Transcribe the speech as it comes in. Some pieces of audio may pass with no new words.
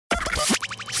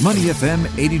Money FM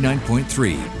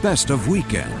 89.3, best of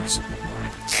weekends.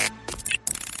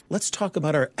 Let's talk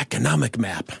about our economic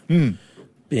map.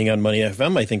 Being on Money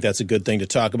FM, I think that's a good thing to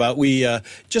talk about. We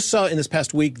just saw in this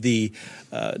past week the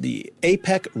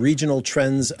APEC Regional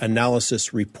Trends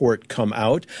Analysis Report come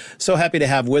out. So happy to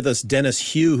have with us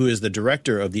Dennis Hu, who is the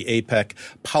director of the APEC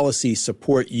Policy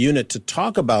Support Unit, to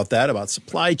talk about that, about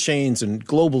supply chains and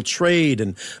global trade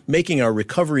and making our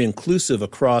recovery inclusive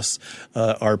across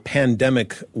our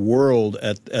pandemic world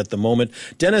at the moment.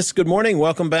 Dennis, good morning.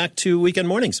 Welcome back to Weekend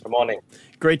Mornings. Good morning.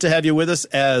 Great to have you with us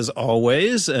as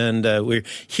always, and we're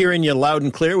hearing you loud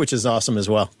and clear, which is awesome as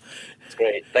well. It's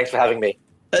great. Thanks for having me.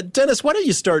 Dennis, why don't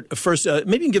you start first?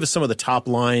 Maybe you can give us some of the top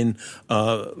line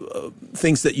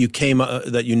things that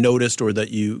you noticed or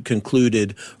that you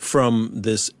concluded from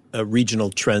this regional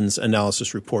trends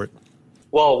analysis report.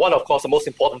 Well, one, of course, the most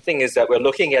important thing is that we're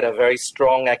looking at a very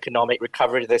strong economic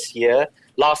recovery this year.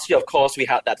 Last year, of course, we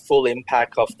had that full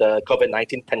impact of the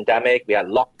COVID-19 pandemic. We had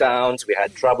lockdowns, we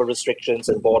had travel restrictions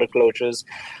and border closures.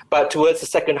 But towards the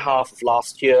second half of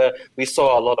last year, we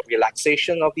saw a lot of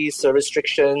relaxation of these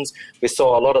restrictions. We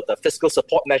saw a lot of the fiscal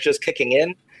support measures kicking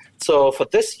in. So for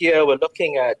this year, we're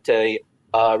looking at a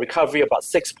recovery of about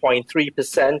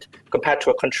 6.3% compared to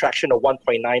a contraction of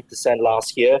 1.9%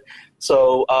 last year.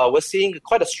 So we're seeing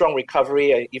quite a strong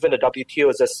recovery. Even the WTO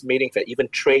is estimating that even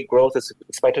trade growth is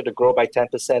expected to grow by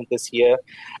 10% this year.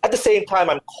 At the same time,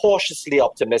 I'm cautiously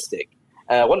optimistic.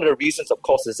 One of the reasons, of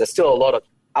course, is there's still a lot of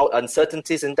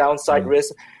uncertainties and downside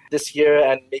risk this year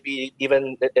and maybe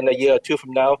even in a year or two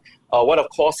from now. One, of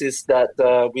course, is that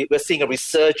we're seeing a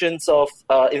resurgence of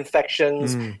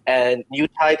infections and new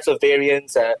types of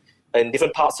variants in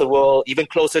different parts of the world, even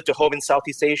closer to home in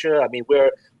Southeast Asia. I mean,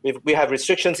 we have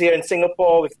restrictions here in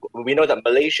Singapore. We know that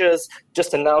Malaysia's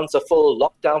just announced a full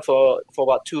lockdown for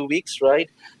about 2 weeks, right?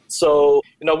 So,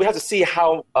 we have to see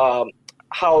how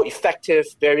effective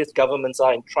various governments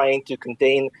are in trying to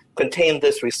contain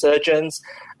this resurgence.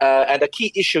 And the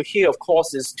key issue here, of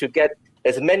course, is to get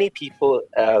as many people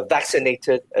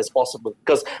vaccinated as possible,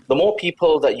 because the more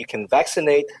people that you can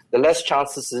vaccinate, the less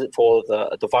chances for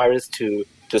the virus to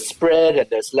spread, and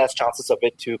there's less chances of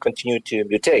it to continue to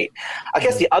mutate. I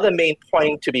guess the other main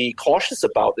point to be cautious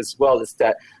about as well is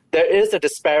that there is a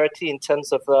disparity in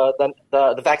terms of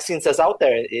the vaccines that's out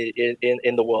there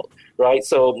in the world, right?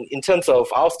 So in terms of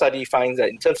our study finds that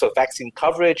in terms of vaccine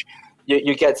coverage,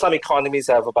 you get some economies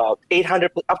have about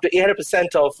up to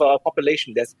 800% of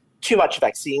population that's too much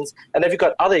vaccines, and then you've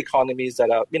got other economies that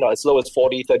are as low as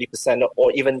 40-30%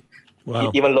 or even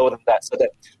lower than that.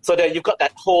 So that you've got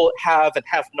that whole have and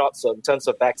have not. So in terms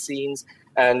of vaccines,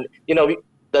 and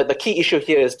the key issue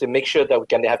here is to make sure that we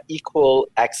can have equal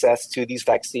access to these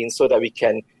vaccines so that we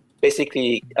can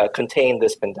basically contain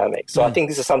this pandemic. So I think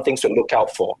these are some things to look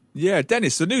out for. Yeah,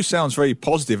 Dennis, the news sounds very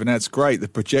positive, and that's great, the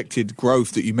projected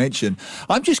growth that you mentioned.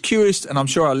 I'm just curious, and I'm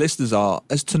sure our listeners are,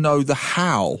 as to know the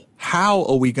how. How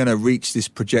are we going to reach this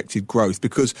projected growth?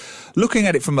 Because looking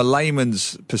at it from a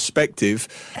layman's perspective,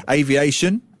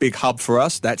 aviation, big hub for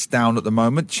us, that's down at the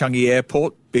moment. Changi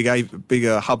Airport,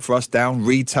 bigger hub for us, down.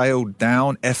 Retail,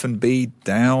 down. F&B,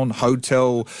 down.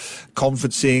 Hotel,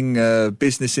 conferencing,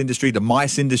 business industry, the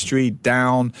MICE industry,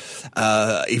 down.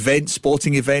 Events,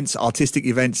 sporting events, artistic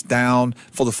events, down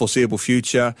for the foreseeable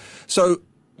future. So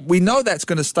we know that's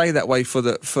going to stay that way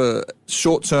for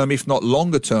short term, if not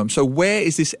longer term. So where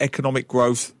is this economic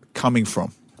growth coming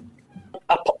from?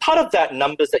 Part of that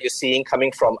numbers that you're seeing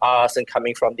coming from us and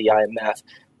coming from the IMF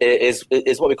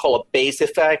is what we call a base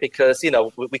effect, because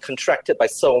we contracted by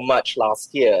so much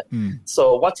last year.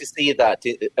 So once you see that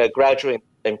gradual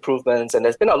improvements, and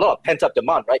there's been a lot of pent up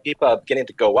demand, right? People are beginning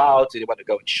to go out, they want to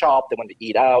go and shop, they want to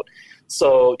eat out.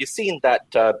 So you're seeing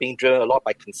that being driven a lot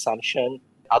by consumption,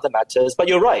 other matters. But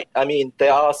you're right. I mean,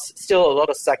 there are still a lot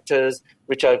of sectors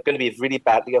which are going to be really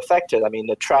badly affected. I mean,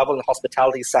 the travel and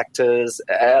hospitality sectors,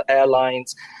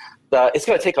 airlines, it's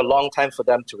going to take a long time for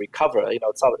them to recover.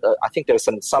 I think there's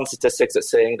some statistics that are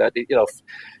saying that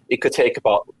it could take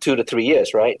about 2 to 3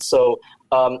 years, right? So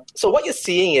what you're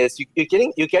seeing is you're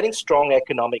getting strong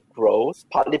economic growth,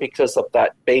 partly because of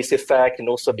that base effect, and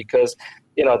also because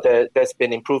there's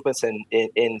been improvements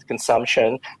in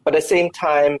consumption. But at the same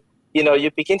time,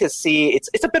 you begin to see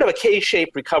it's a bit of a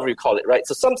K-shaped recovery, call it, right?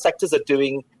 So some sectors are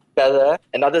doing better,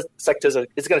 and other sectors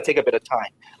it's going to take a bit of time.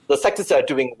 The sectors that are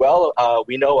doing well,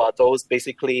 we know, are those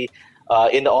basically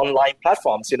in the online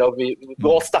platforms. We're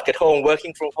all stuck at home,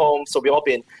 working from home, so we've all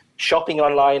been shopping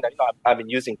online. I've been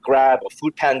using Grab or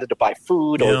Foodpanda to buy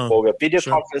food, or we're video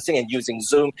conferencing and using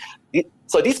Zoom.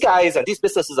 So these guys and these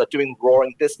businesses are doing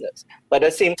roaring business. But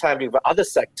at the same time, we've got other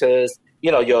sectors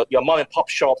your mom and pop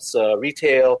shops,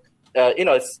 retail.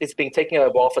 It's been taking a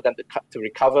while for them to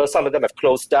recover. Some of them have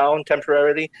closed down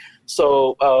temporarily.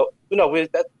 So,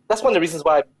 that's one of the reasons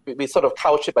why we sort of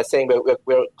couch it by saying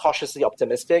we're cautiously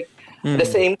optimistic. At the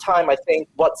same time, I think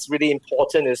what's really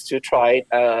important is to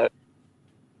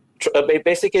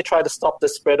basically try to stop the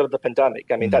spread of the pandemic.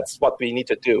 I mean, that's what we need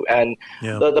to do. And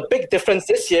the big difference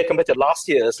this year compared to last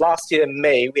year is last year in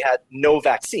May, we had no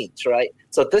vaccines, right?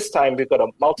 So this time we've got a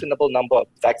multiple number of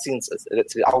vaccines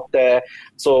that's out there.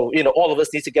 So, all of us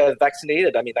need to get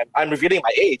vaccinated. I mean, I'm revealing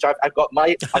my age. I've got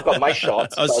my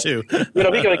shots. Us too. we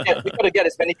got to get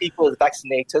as many people as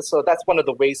vaccinated. So that's one of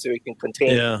the ways that we can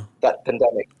contain that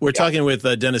pandemic. We're talking with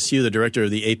Dennis Hu, the director of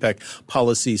the APEC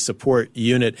Policy Support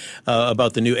Unit,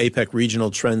 about the new APEC Regional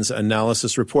Trends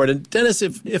Analysis Report. And Dennis,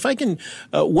 if I can,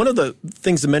 one of the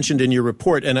things mentioned in your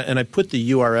report, and I put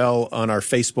the URL on our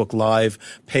Facebook Live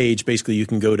page. Basically, you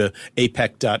can go to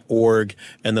apec.org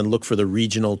and then look for the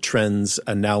Regional Trends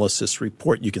Analysis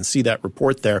Report. You can see that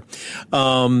report there.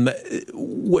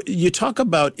 You talk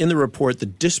about in the report the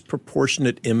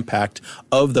disproportionate impact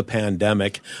of the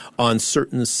pandemic on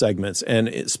certain segments,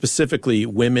 and specifically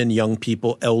women, young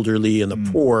people, elderly, and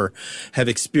the poor have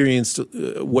experienced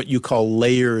what you call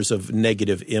layers of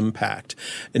negative impact.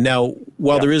 And now,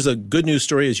 while there is a good news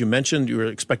story, as you mentioned, you were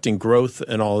expecting growth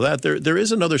and all of that, there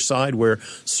is another side where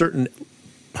certain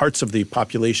parts of the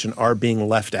population are being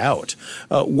left out.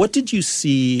 What did you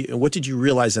see? What did you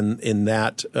realize in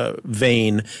that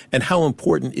vein? And how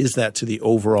important is that to the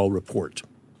overall report?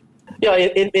 Yeah,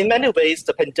 in many ways,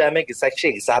 the pandemic has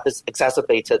actually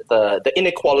exacerbated the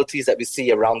inequalities that we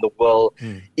see around the world,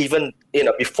 even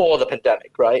before the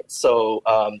pandemic, right? So,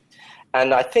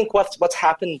 and I think what's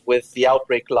happened with the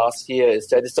outbreak last year is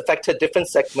that it's affected different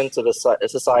segments of the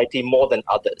society more than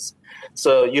others.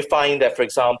 So you find that, for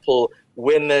example,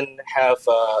 women have,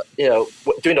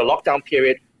 during the lockdown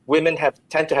period, women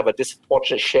tend to have a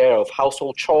disproportionate share of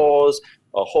household chores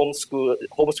or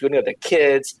homeschooling of their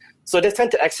kids. So they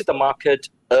tend to exit the market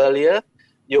earlier.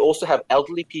 You also have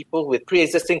elderly people with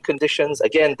pre-existing conditions.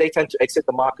 Again, they tend to exit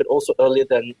the market also earlier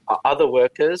than other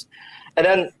workers. And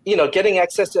then, getting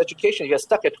access to education, you're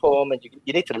stuck at home and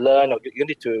you need to learn, or you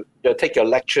need to take your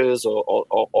lectures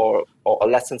or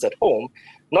lessons at home.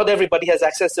 Not everybody has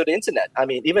access to the internet. I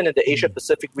mean, even in the Asia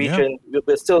Pacific region,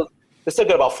 we're still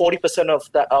got about 40% of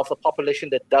the population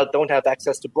that don't have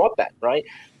access to broadband, right?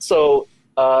 So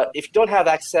if you don't have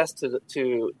access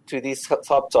to these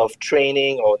sorts of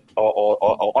training or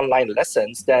online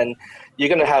lessons, then you're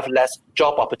going to have less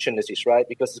job opportunities, right?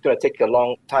 Because it's going to take a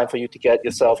long time for you to get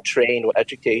yourself trained or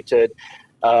educated.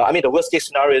 The worst case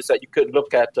scenario is that you could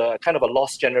look at kind of a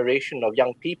lost generation of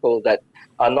young people that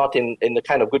are not in the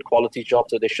kind of good quality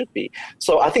jobs that they should be.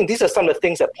 So I think these are some of the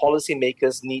things that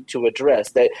policymakers need to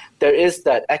address. That there is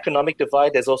that economic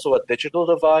divide. There's also a digital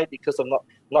divide because of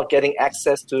not getting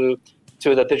access to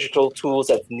the digital tools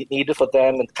that's needed for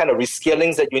them, and kind of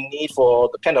reskillings that you need for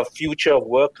the kind of future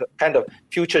work, kind of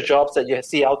future jobs that you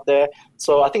see out there.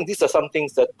 So I think these are some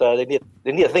things that they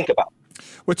need to think about.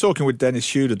 We're talking with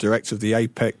Dennis Hu, the director of the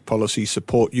APEC Policy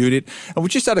Support Unit. And we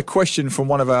just had a question from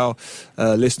one of our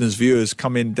listeners, viewers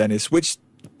come in, Dennis, which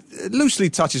loosely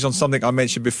touches on something I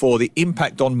mentioned before, the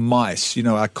impact on MICE,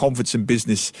 our conference and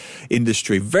business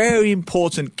industry. Very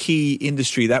important key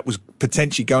industry that was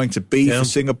potentially going to be for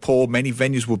Singapore. Many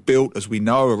venues were built, as we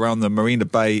know, around the Marina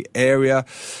Bay area.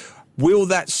 Will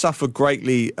that suffer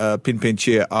greatly, Pin Pin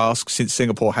Chia asks, since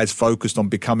Singapore has focused on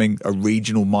becoming a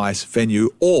regional MICE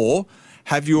venue, or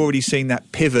have you already seen that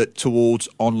pivot towards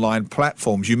online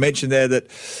platforms? You mentioned there that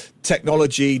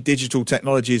digital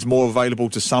technology is more available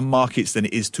to some markets than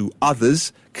it is to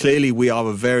others. Clearly, we are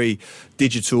a very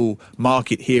digital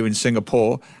market here in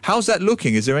Singapore. How's that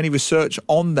looking? Is there any research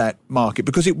on that market?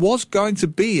 Because it was going to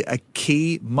be a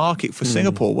key market for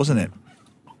Singapore, wasn't it?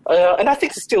 And I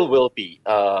think it still will be.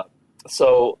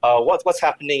 So what's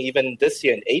happening even this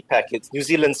year in APEC, it's New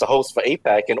Zealand's the host for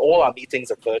APEC, and all our meetings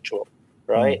are virtual,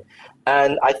 right?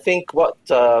 And I think what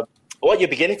you're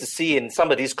beginning to see in some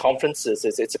of these conferences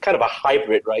is it's a kind of a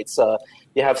hybrid, right? So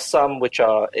you have some which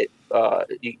are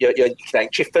you can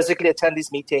actually physically attend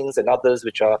these meetings, and others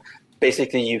which are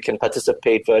basically you can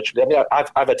participate virtually. I mean,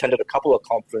 I've attended a couple of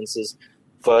conferences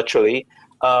virtually,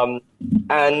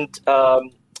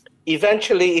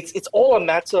 eventually it's all a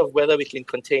matter of whether we can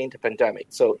contain the pandemic.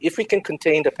 So if we can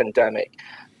contain the pandemic,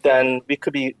 then we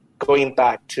could be going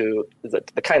back to the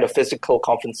kind of physical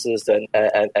conferences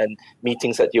and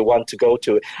meetings that you want to go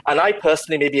to. And I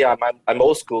personally, maybe I'm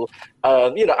old school,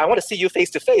 I want to see you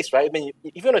face to face, right? I mean,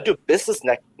 if you want to do business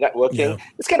networking,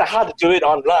 it's kind of hard to do it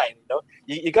online.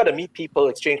 You got to meet people,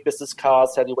 exchange business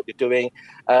cards, tell you what you're doing,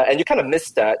 and you kind of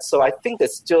miss that. So I think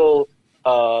there's still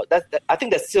I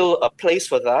think there's still a place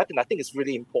for that, and I think it's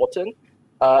really important.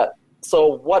 So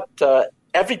what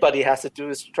everybody has to do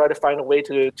is try to find a way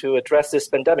to address this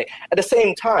pandemic. At the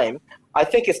same time, I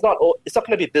think it's not going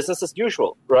to be business as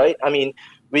usual, right? I mean,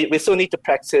 we still need to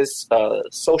practice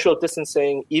social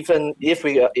distancing. Even if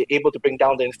we are able to bring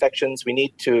down the infections, we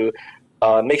need to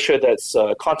make sure that's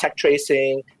contact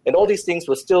tracing, and all these things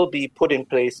will still be put in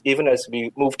place even as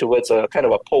we move towards a kind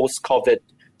of a post-COVID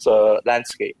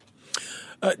landscape.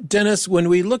 Dennis, when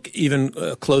we look even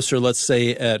closer, let's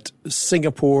say, at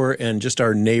Singapore and just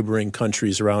our neighboring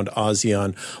countries around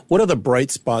ASEAN, what are the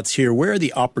bright spots here? Where are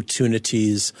the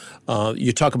opportunities?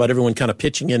 You talk about everyone kind of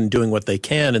pitching in and doing what they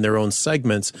can in their own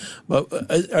segments, but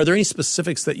are there any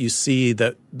specifics that you see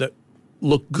that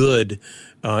look good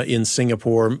in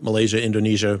Singapore, Malaysia,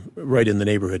 Indonesia, right in the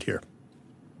neighborhood here?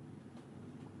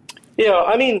 Yeah,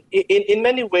 I mean, in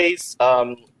many ways,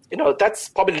 that's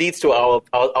probably leads to our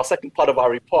second part of our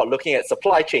report, looking at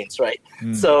supply chains, right?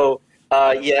 So,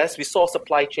 yes, we saw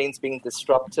supply chains being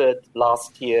disrupted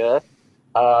last year,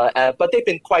 but they've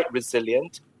been quite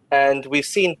resilient. And we've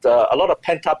seen a lot of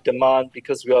pent-up demand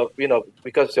because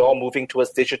because we're all moving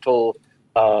towards digital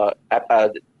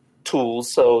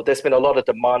tools. So there's been a lot of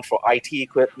demand for IT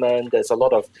equipment. There's a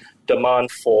lot of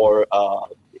demand for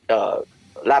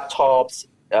laptops,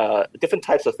 different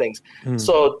types of things.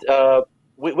 So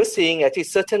we're seeing actually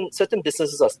certain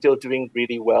businesses are still doing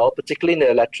really well, particularly in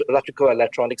the electrical and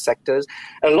electronic sectors.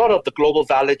 And a lot of the global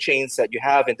value chains that you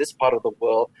have in this part of the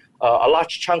world, a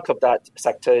large chunk of that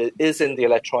sector is in the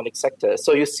electronic sector.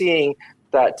 So you're seeing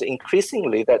that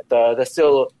increasingly that there's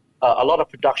still a lot of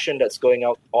production that's going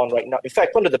on right now. In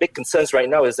fact, one of the big concerns right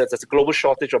now is that there's a global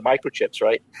shortage of microchips,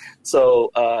 right? So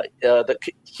the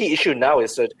key issue now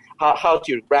is that how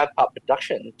do you ramp up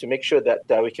production to make sure that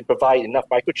we can provide enough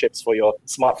microchips for your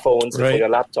smartphones and for your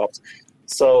laptops.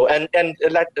 So, and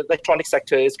electronic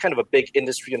sector is kind of a big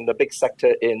industry and a big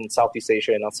sector in Southeast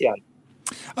Asia and ASEAN.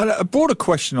 And a broader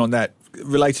question on that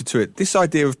related to it, this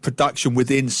idea of production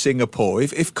within Singapore.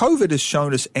 If COVID has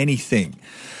shown us anything,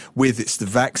 with the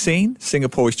vaccine,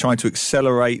 Singapore is trying to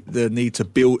accelerate the need to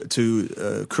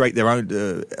create their own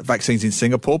vaccines in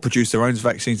Singapore, produce their own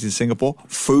vaccines in Singapore.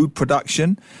 Food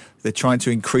production, they're trying to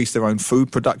increase their own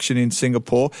food production in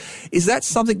Singapore. Is that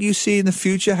something you see in the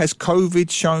future? Has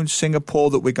COVID shown Singapore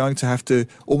that we're going to have to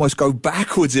almost go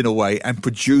backwards in a way and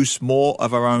produce more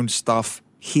of our own stuff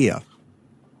here?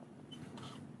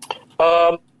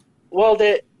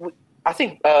 I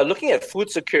think looking at food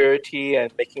security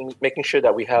and making sure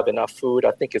that we have enough food,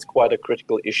 I think is quite a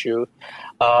critical issue.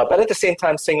 But at the same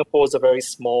time, Singapore is a very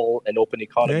small and open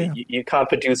economy. Yeah. You can't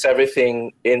produce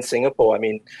everything in Singapore. I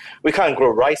mean, we can't grow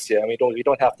rice here. I mean, we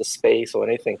don't have the space or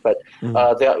anything. But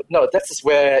this is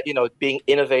where being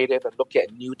innovative and looking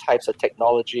at new types of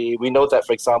technology. We know that,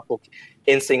 for example,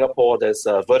 in Singapore, there's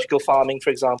vertical farming, for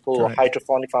example, or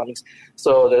hydroponic farming.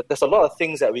 So there's a lot of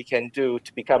things that we can do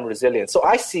to become resilient. So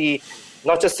I see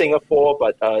not just Singapore,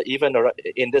 but even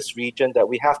in this region, that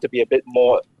we have to be a bit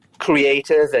more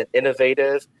creative and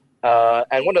innovative.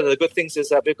 And one of the good things is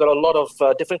that we've got a lot of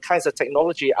different kinds of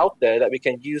technology out there that we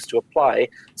can use to apply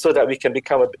so that we can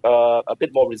become a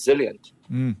bit more resilient.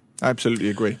 I absolutely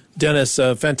agree. Dennis,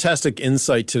 fantastic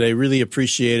insight today. Really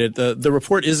appreciate it. The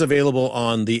report is available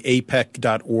on the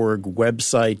apec.org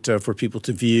website for people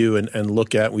to view and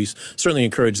look at. We certainly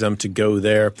encourage them to go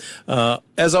there.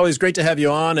 As always, great to have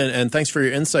you on, and thanks for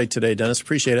your insight today, Dennis.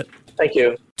 Appreciate it. Thank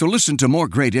you. To listen to more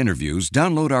great interviews,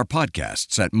 download our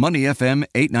podcasts at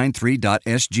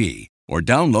moneyfm893.sg or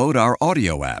download our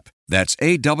audio app. That's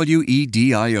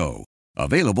AWEDIO.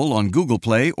 Available on Google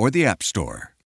Play or the App Store.